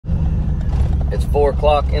It's 4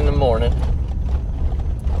 o'clock in the morning.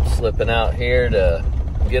 I'm slipping out here to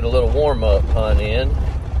get a little warm-up hunt in.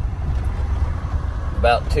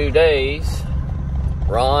 About 2 days,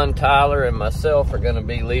 Ron, Tyler, and myself are going to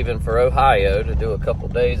be leaving for Ohio to do a couple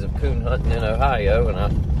days of coon hunting in Ohio, and I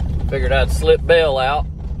figured I'd slip Belle out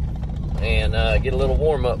and get a little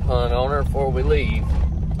warm-up hunt on her before we leave.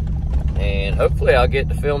 And hopefully I'll get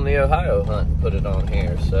to film the Ohio hunt and put it on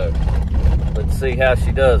here. So let's see how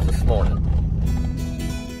she does this morning.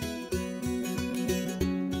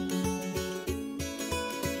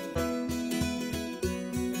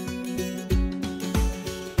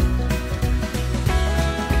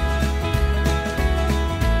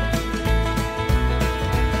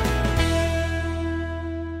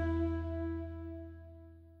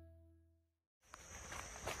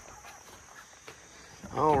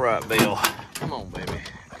 All right, Belle. Come on, baby.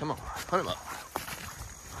 Come on. Put him up.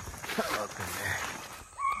 Put him up in there.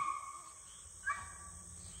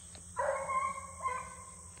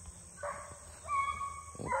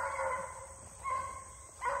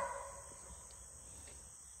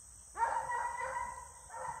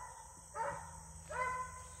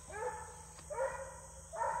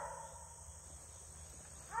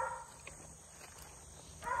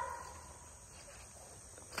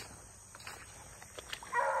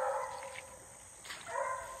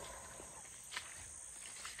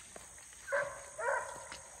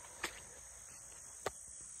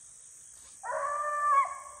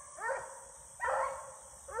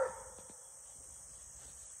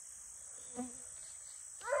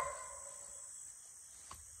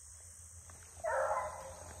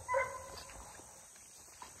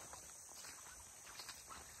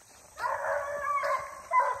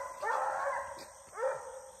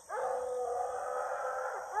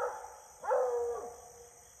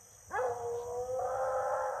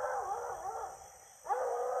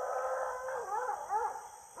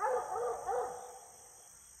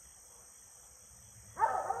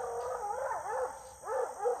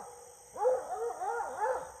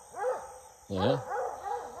 Well,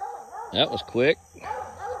 that was quick.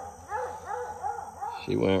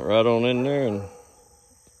 She went right on in there and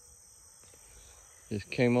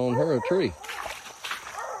just came on her a tree.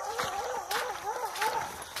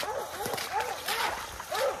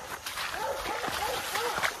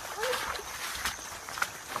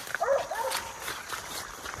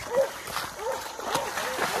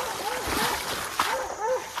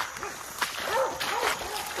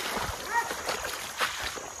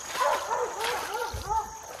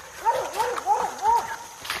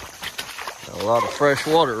 A lot of fresh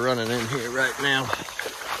water running in here right now.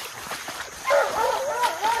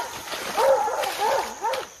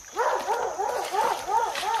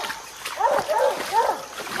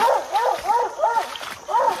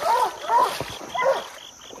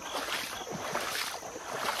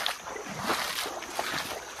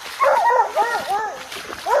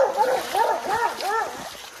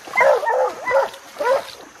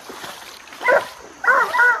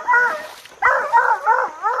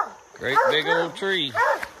 Great big old tree.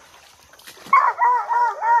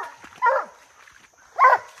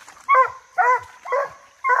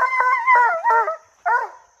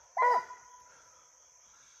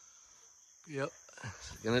 Yep,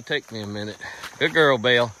 it's gonna take me a minute. Good girl,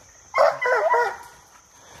 Belle.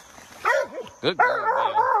 Good girl,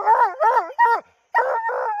 Belle.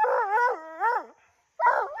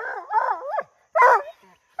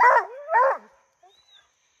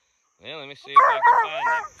 Well, let me see if I can find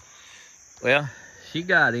him. Well, she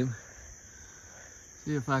got him.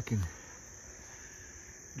 See if I can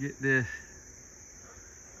get this.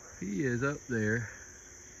 He is up there.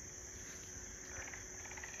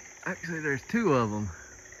 Actually, there's 2 of them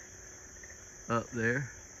up there.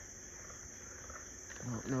 I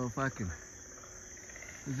don't know if I can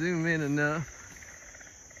zoom in enough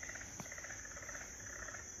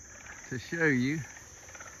to show you.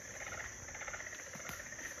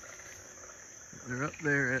 They're up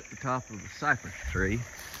there at the top of the cypress tree. See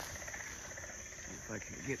if I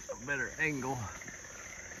can get a better angle.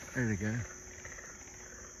 There they go.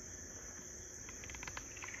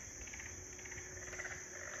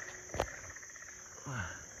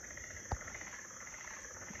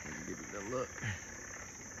 Let me give you the look.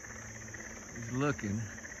 He's looking.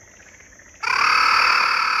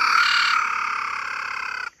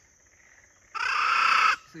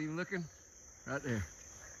 See him looking? Right there.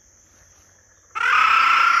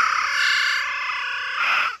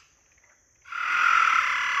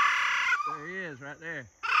 There he is, right there.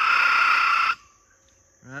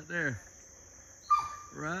 Right there.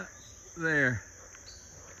 Right there.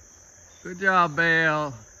 Good job,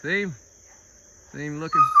 Belle. See him? See him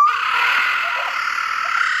looking?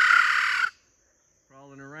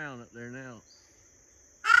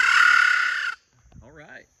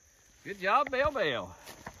 Good job, Belle.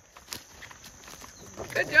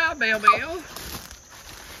 Good job, Belle.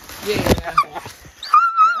 Yeah. That's a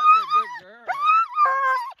good girl.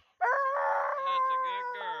 That's a good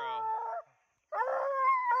girl.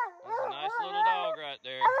 That's a nice little dog right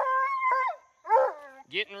there.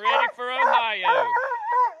 Getting ready for Ohio.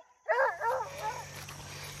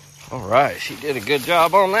 All right, she did a good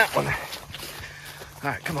job on that one. All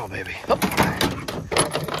right, come on, baby. Oh.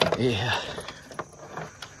 Yeah.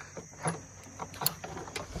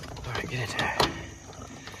 All right, get in there.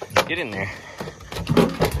 Get in there.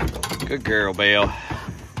 Good girl, Belle.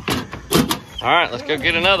 All right, let's go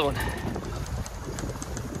get another one.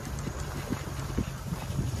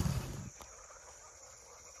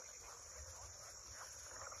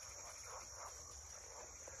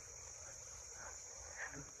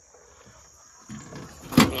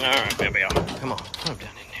 All right, Belle. Come on, put him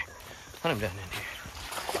down in there. Put him down in here.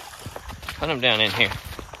 Put him down in here.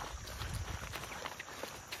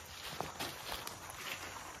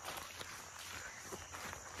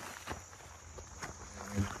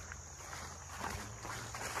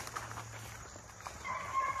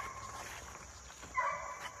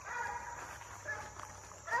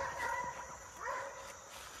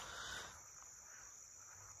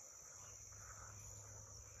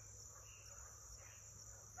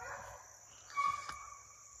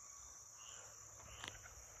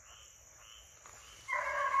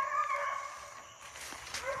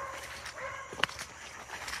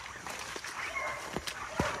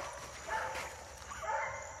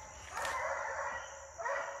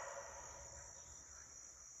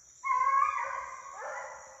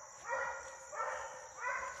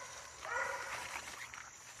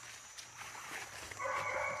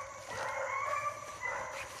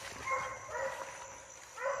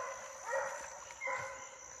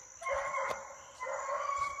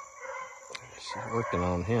 She's working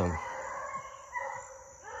on him.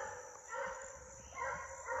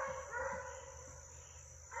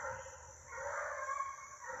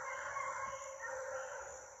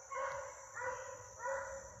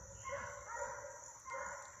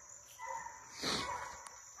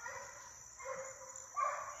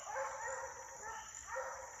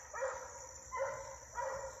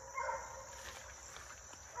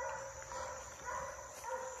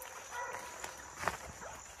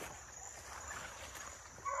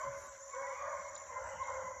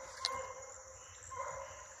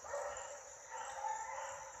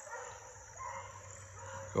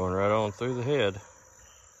 Going right on through the head.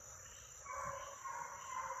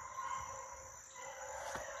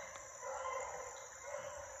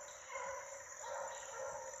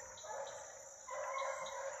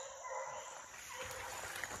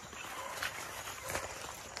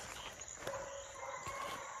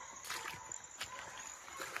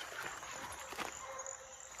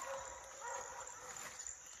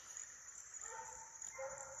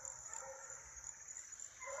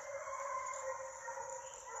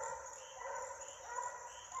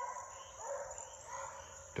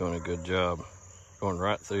 Doing a good job. Going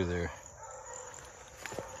right through there.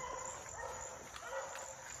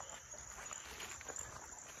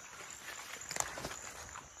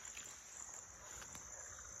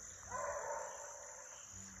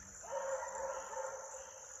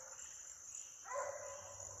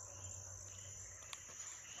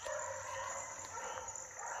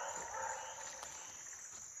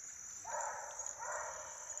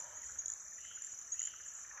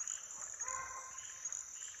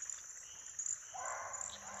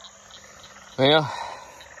 Well,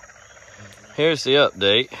 here's the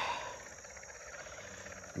update.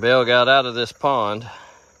 Belle got out of this pond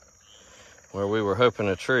where we were hoping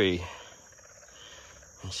a tree,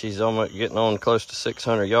 and she's almost getting on close to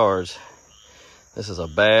 600 yards. This is a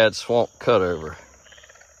bad swamp cutover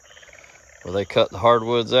where they cut the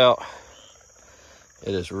hardwoods out.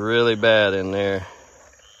 It is really bad in there.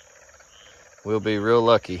 We'll be real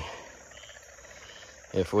lucky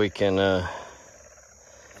if we can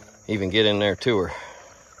even get in there to her.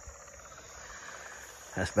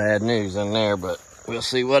 That's bad news in there, but we'll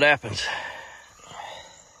see what happens.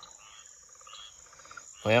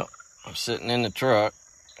 Well, I'm sitting in the truck.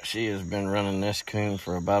 She has been running this coon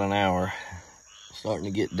for about an hour. Starting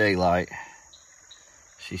to get daylight.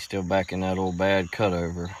 She's still back in that old bad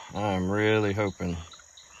cutover. I'm really hoping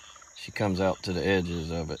she comes out to the edges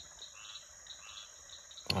of it.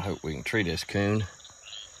 I hope we can tree this coon.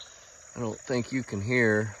 I don't think you can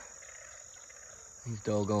hear these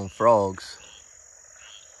doggone frogs,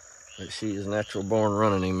 but she is natural born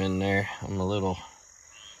running him in there.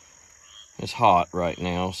 It's hot right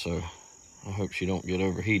now, so I hope she don't get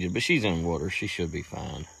overheated, but she's in water. She should be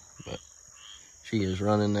fine, but She is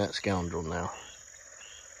running that scoundrel now.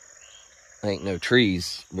 Ain't no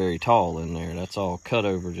trees very tall in there. That's all cut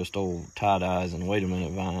over, just old tie-dyes and wait a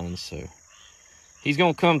minute vines. So he's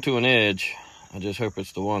gonna come to an edge. I just hope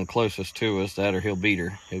it's the one closest to us, that or he'll beat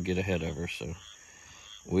her. He'll get ahead of her, so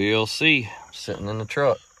we'll see. Sitting in the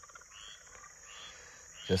truck,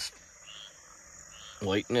 just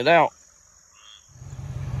waiting it out.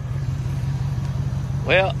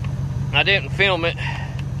 Well, I didn't film it.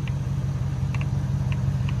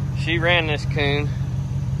 She ran this coon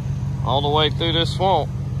all the way through this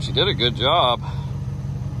swamp. She did a good job.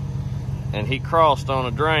 And he crossed on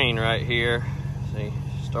a drain right here. See,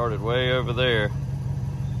 started way over there.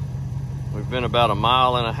 We've been about 1.5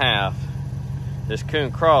 miles. This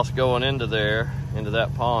coon crossed going into there, into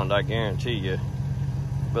that pond, I guarantee you.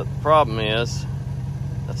 But the problem is,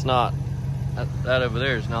 that over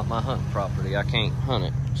there is not my hunting property. I can't hunt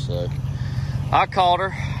it. So I caught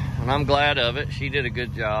her, and I'm glad of it. She did a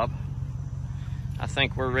good job. I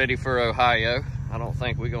think we're ready for Ohio. I don't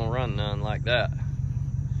think we're gonna run none like that.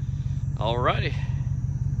 Alrighty.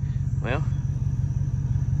 Well,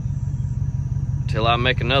 till I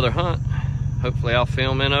make another hunt, hopefully I'll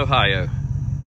film in Ohio.